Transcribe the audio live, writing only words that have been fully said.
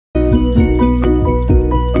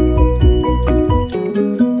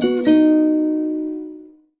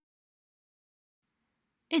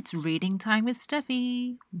It's reading time with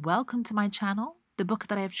Steffi. Welcome to my channel. The book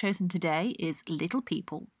that I have chosen today is Little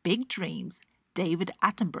People, Big Dreams, David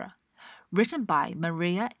Attenborough, written by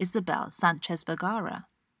Maria Isabel Sánchez Vergara.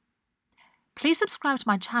 Please subscribe to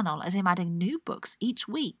my channel as I'm adding new books each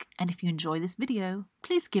week, and if you enjoy this video,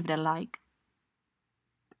 please give it a like.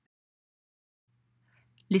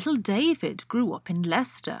 Little David grew up in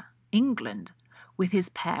Leicester, England, with his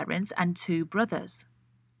parents and two brothers.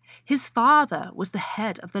 His father was the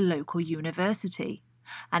head of the local university,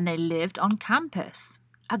 and they lived on campus,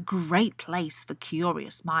 a great place for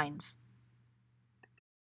curious minds.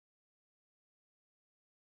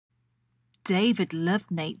 David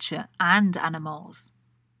loved nature and animals.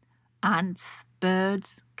 Ants,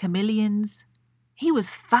 birds, chameleons. He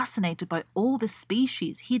was fascinated by all the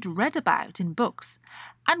species he'd read about in books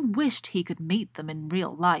and wished he could meet them in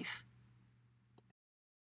real life.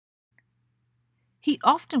 He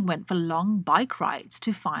often went for long bike rides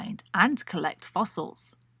to find and collect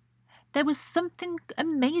fossils. There was something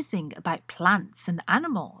amazing about plants and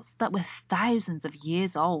animals that were thousands of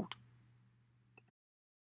years old.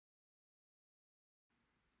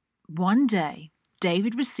 One day,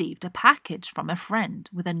 David received a package from a friend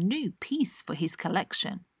with a new piece for his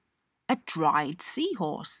collection, a dried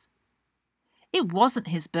seahorse. It wasn't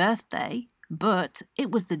his birthday, but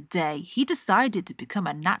it was the day he decided to become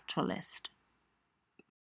a naturalist.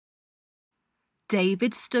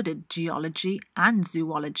 David studied geology and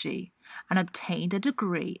zoology and obtained a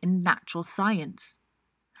degree in natural science.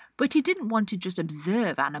 But he didn't want to just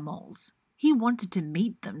observe animals, he wanted to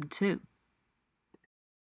meet them too.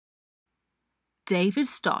 David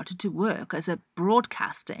started to work as a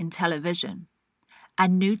broadcaster in television, a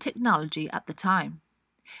new technology at the time.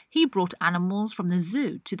 He brought animals from the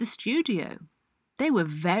zoo to the studio. They were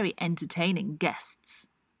very entertaining guests.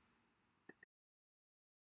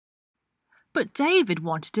 But David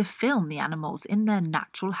wanted to film the animals in their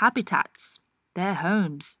natural habitats, their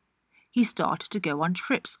homes. He started to go on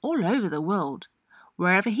trips all over the world.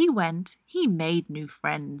 Wherever he went, he made new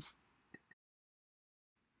friends.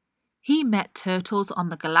 He met turtles on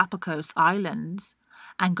the Galapagos Islands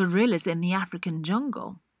and gorillas in the African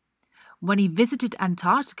jungle. When he visited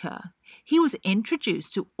Antarctica, he was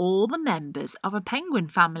introduced to all the members of a penguin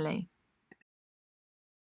family.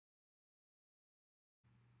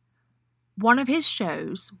 One of his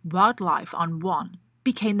shows, Wildlife on One,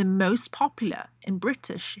 became the most popular in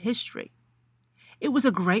British history. It was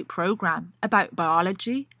a great programme about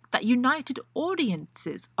biology that united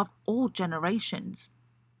audiences of all generations.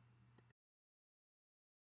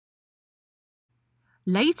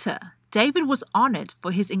 Later, David was honoured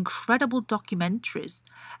for his incredible documentaries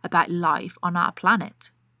about life on our planet.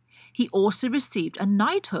 He also received a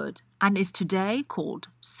knighthood and is today called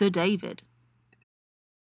Sir David.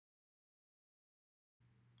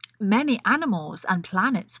 Many animals and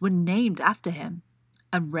planets were named after him.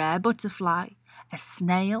 A rare butterfly, a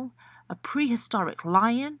snail, a prehistoric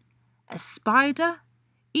lion, a spider,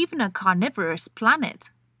 even a carnivorous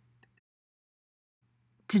planet.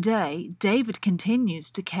 Today, David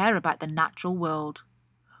continues to care about the natural world.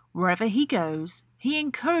 Wherever he goes, he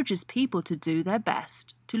encourages people to do their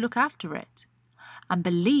best to look after it, and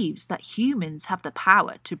believes that humans have the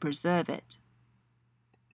power to preserve it.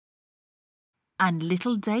 And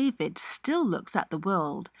little David still looks at the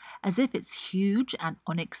world as if it's huge and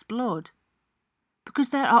unexplored, because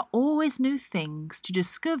there are always new things to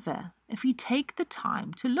discover if you take the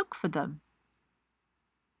time to look for them.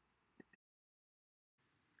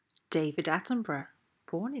 David Attenborough,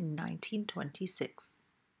 born in 1926.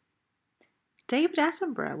 David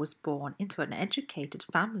Attenborough was born into an educated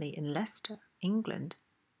family in Leicester, England.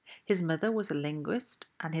 His mother was a linguist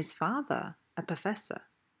and his father a professor.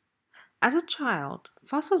 As a child,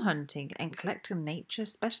 fossil hunting and collecting nature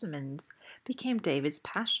specimens became David's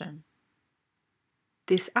passion.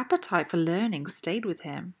 This appetite for learning stayed with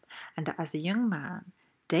him, and as a young man,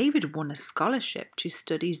 David won a scholarship to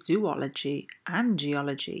study zoology and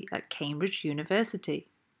geology at Cambridge University.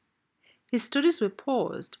 His studies were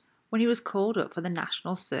paused when he was called up for the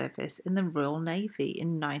National Service in the Royal Navy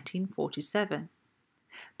in 1947,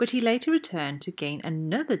 but he later returned to gain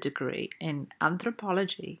another degree in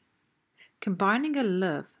anthropology. Combining a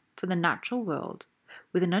love for the natural world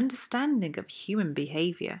with an understanding of human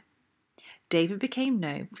behaviour, David became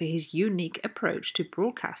known for his unique approach to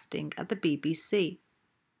broadcasting at the BBC.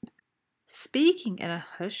 Speaking in a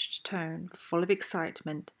hushed tone full of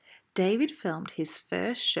excitement, David filmed his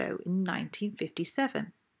first show in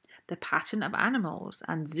 1957, The Pattern of Animals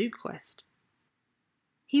and Zoo Quest.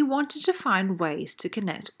 He wanted to find ways to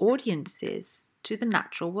connect audiences to the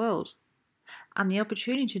natural world, and the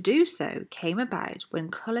opportunity to do so came about when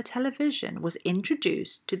colour television was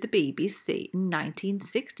introduced to the BBC in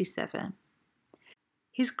 1967.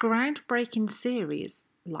 His groundbreaking series,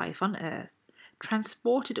 Life on Earth,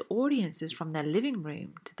 transported audiences from their living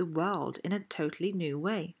room to the world in a totally new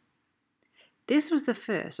way. This was the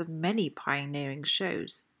first of many pioneering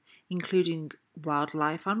shows, including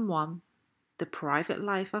Wildlife on One, The Private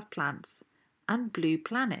Life of Plants, and Blue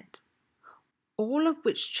Planet, all of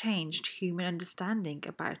which changed human understanding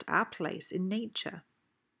about our place in nature.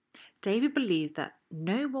 David believed that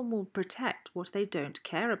no one will protect what they don't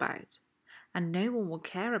care about, and no one will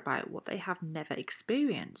care about what they have never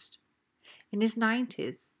experienced. In his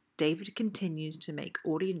 90s, David continues to make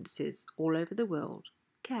audiences all over the world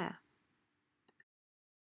care.